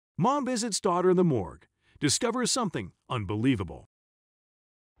Mom visits daughter in the morgue, discovers something unbelievable.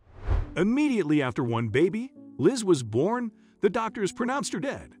 Immediately after one baby, Liz was born, the doctors pronounced her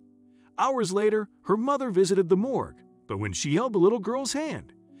dead. Hours later, her mother visited the morgue, but when she held the little girl's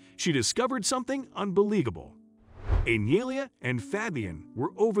hand, she discovered something unbelievable. Anelia and Fabian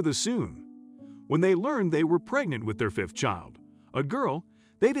were over the moon. When they learned they were pregnant with their fifth child, a girl,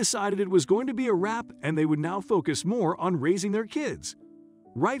 they decided it was going to be a wrap and they would now focus more on raising their kids.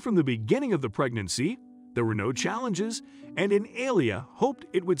 Right from the beginning of the pregnancy, there were no challenges, and Enalia hoped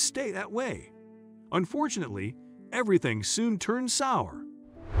it would stay that way. Unfortunately, everything soon turned sour.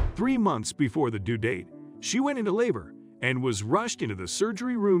 3 months before the due date, she went into labor and was rushed into the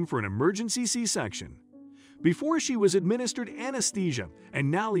surgery room for an emergency C-section. Before she was administered anesthesia,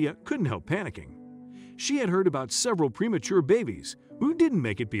 Enalia couldn't help panicking. She had heard about several premature babies who didn't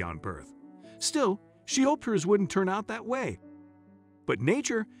make it beyond birth. Still, she hoped hers wouldn't turn out that way. But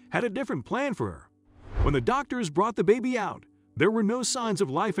nature had a different plan for her. When the doctors brought the baby out, there were no signs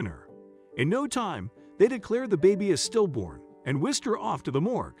of life in her. In no time, they declared the baby as stillborn and whisked her off to the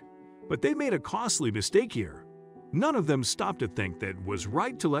morgue. But they made a costly mistake here. None of them stopped to think that it was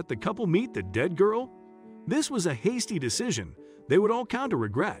right to let the couple meet the dead girl. This was a hasty decision they would all count a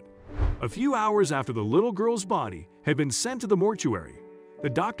regret. A few hours after the little girl's body had been sent to the mortuary, the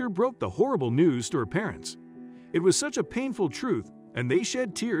doctor broke the horrible news to her parents. It was such a painful truth, and they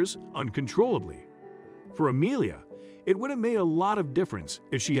shed tears uncontrollably. For Amelia, it would have made a lot of difference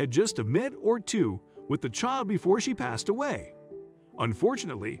if she had just a minute or two with the child before she passed away.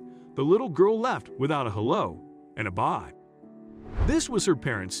 Unfortunately, the little girl left without a hello and a bye. This was her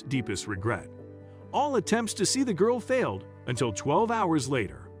parents' deepest regret. All attempts to see the girl failed until 12 hours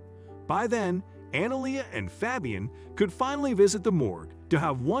later. By then, Anelia and Fabian could finally visit the morgue to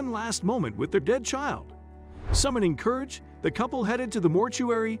have one last moment with their dead child. Summoning courage, the couple headed to the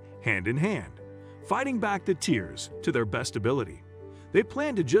mortuary hand in hand, fighting back the tears to their best ability. They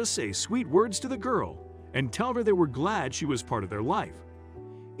planned to just say sweet words to the girl and tell her they were glad she was part of their life.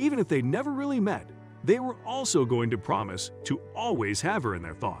 Even if they never really met, they were also going to promise to always have her in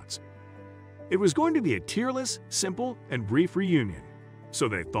their thoughts. It was going to be a tearless, simple, and brief reunion, so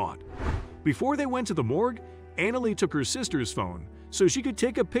they thought. Before they went to the morgue, Anelia took her sister's phone so she could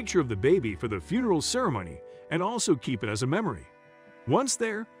take a picture of the baby for the funeral ceremony and also keep it as a memory. Once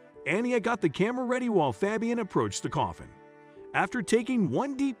there, Anelia got the camera ready while Fabian approached the coffin. After taking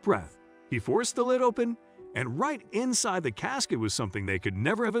one deep breath, he forced the lid open, and right inside the casket was something they could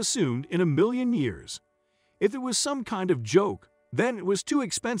never have assumed in a million years. If it was some kind of joke, then it was too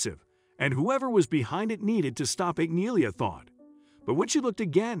expensive, and whoever was behind it needed to stop, Anelia thought. But when she looked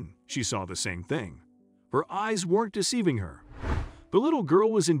again, she saw the same thing. Her eyes weren't deceiving her. The little girl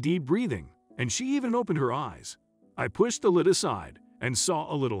was indeed breathing, and she even opened her eyes. I pushed the lid aside and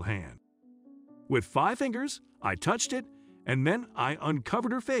saw a little hand. With 5 fingers, I touched it, and then I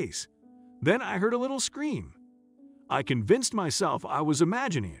uncovered her face. Then I heard a little scream. I convinced myself I was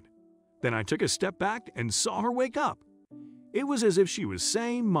imagining it. Then I took a step back and saw her wake up. It was as if she was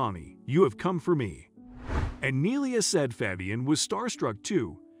saying, "Mommy, you have come for me." Anelia said Fabian was starstruck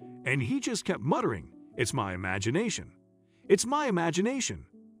too, and he just kept muttering, "It's my imagination. It's my imagination."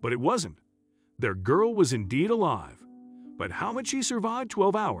 But it wasn't. Their girl was indeed alive. But how had she survived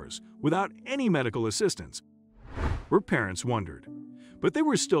 12 hours without any medical assistance? Her parents wondered. But they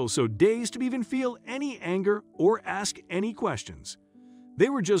were still so dazed to even feel any anger or ask any questions. They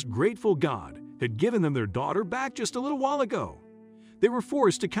were just grateful God had given them their daughter back just a little while ago. They were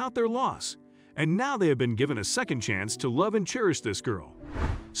forced to count their loss, and now they had been given a second chance to love and cherish this girl.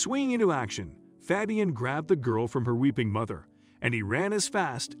 Swinging into action, Fabian grabbed the girl from her weeping mother, and he ran as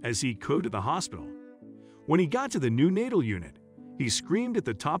fast as he could to the hospital. When he got to the neonatal unit, he screamed at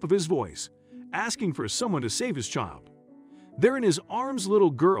the top of his voice, asking for someone to save his child. There in his arms, little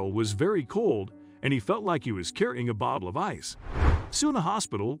girl was very cold, and he felt like he was carrying a bottle of ice. Soon the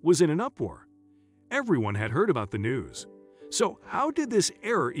hospital was in an uproar. Everyone had heard about the news. So how did this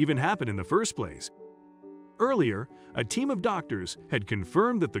error even happen in the first place? Earlier, a team of doctors had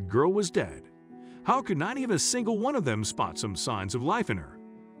confirmed that the girl was dead. How could not even a single one of them spot some signs of life in her?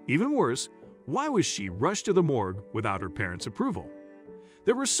 Even worse, why was she rushed to the morgue without her parents' approval?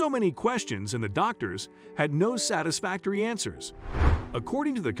 There were so many questions, and the doctors had no satisfactory answers.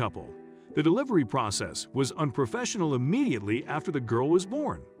 According to the couple, the delivery process was unprofessional immediately after the girl was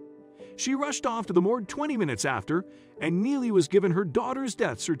born. She rushed off to the morgue 20 minutes after, and Neely was given her daughter's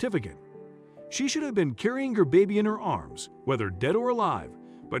death certificate. She should have been carrying her baby in her arms, whether dead or alive,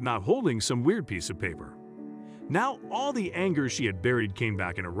 but not holding some weird piece of paper. Now all the anger she had buried came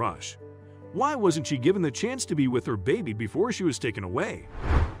back in a rush. Why wasn't she given the chance to be with her baby before she was taken away?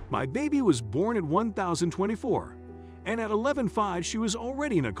 My baby was born at 1024, and at 11:05 she was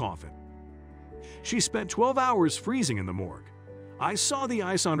already in a coffin. She spent 12 hours freezing in the morgue. I saw the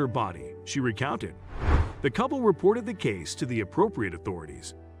ice on her body, she recounted. The couple reported the case to the appropriate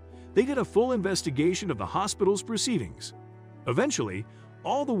authorities. They did a full investigation of the hospital's proceedings. Eventually,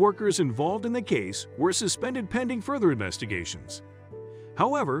 all the workers involved in the case were suspended pending further investigations.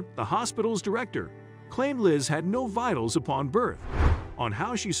 However, the hospital's director claimed Liz had no vitals upon birth. On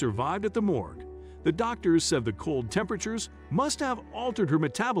how she survived at the morgue, the doctors said the cold temperatures must have altered her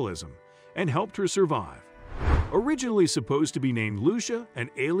metabolism and helped her survive. Originally supposed to be named Lucia and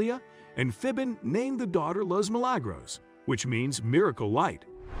Anelia, and Fabian named the daughter Los Milagros, which means miracle light.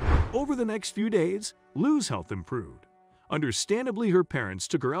 Over the next few days, Lou's health improved. Understandably, her parents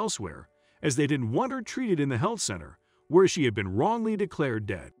took her elsewhere, as they didn't want her treated in the health center, where she had been wrongly declared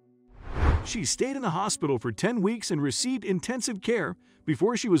dead. She stayed in the hospital for 10 weeks and received intensive care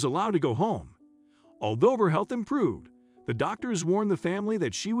before she was allowed to go home. Although her health improved, the doctors warned the family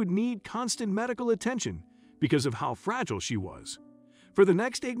that she would need constant medical attention because of how fragile she was. For the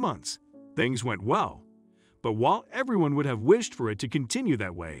next 8 months, things went well. But while everyone would have wished for it to continue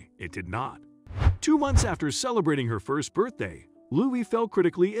that way, it did not. 2 months after celebrating her first birthday, Louie fell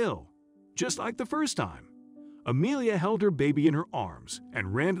critically ill, just like the first time. Amelia held her baby in her arms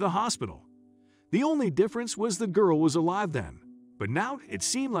and ran to the hospital. The only difference was the girl was alive then, but now it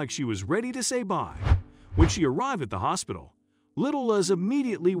seemed like she was ready to say bye. When she arrived at the hospital, little Liz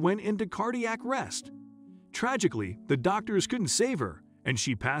immediately went into cardiac arrest. Tragically, the doctors couldn't save her, and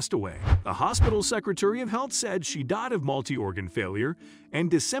she passed away. The hospital secretary of health said she died of multi-organ failure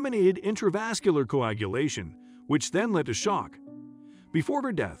and disseminated intravascular coagulation, which then led to shock. Before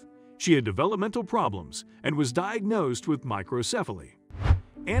her death, she had developmental problems and was diagnosed with microcephaly.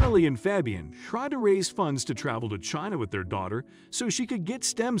 Anelia and Fabian tried to raise funds to travel to China with their daughter so she could get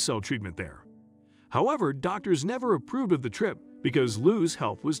stem cell treatment there. However, doctors never approved of the trip because Lou's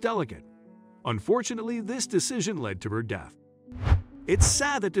health was delicate. Unfortunately, this decision led to her death. It's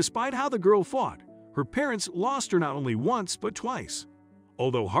sad that despite how the girl fought, her parents lost her not only once but twice.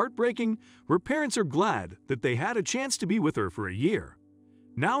 Although heartbreaking, her parents are glad that they had a chance to be with her for a year.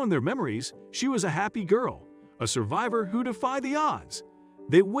 Now in their memories, she was a happy girl, a survivor who defied the odds.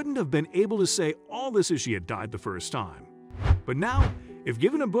 They wouldn't have been able to say all this if she had died the first time. But now, if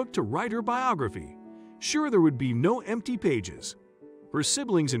given a book to write her biography, sure there would be no empty pages. Her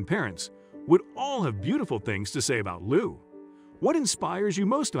siblings and parents would all have beautiful things to say about Lou. What inspires you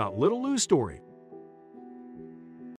most about little Lou's story?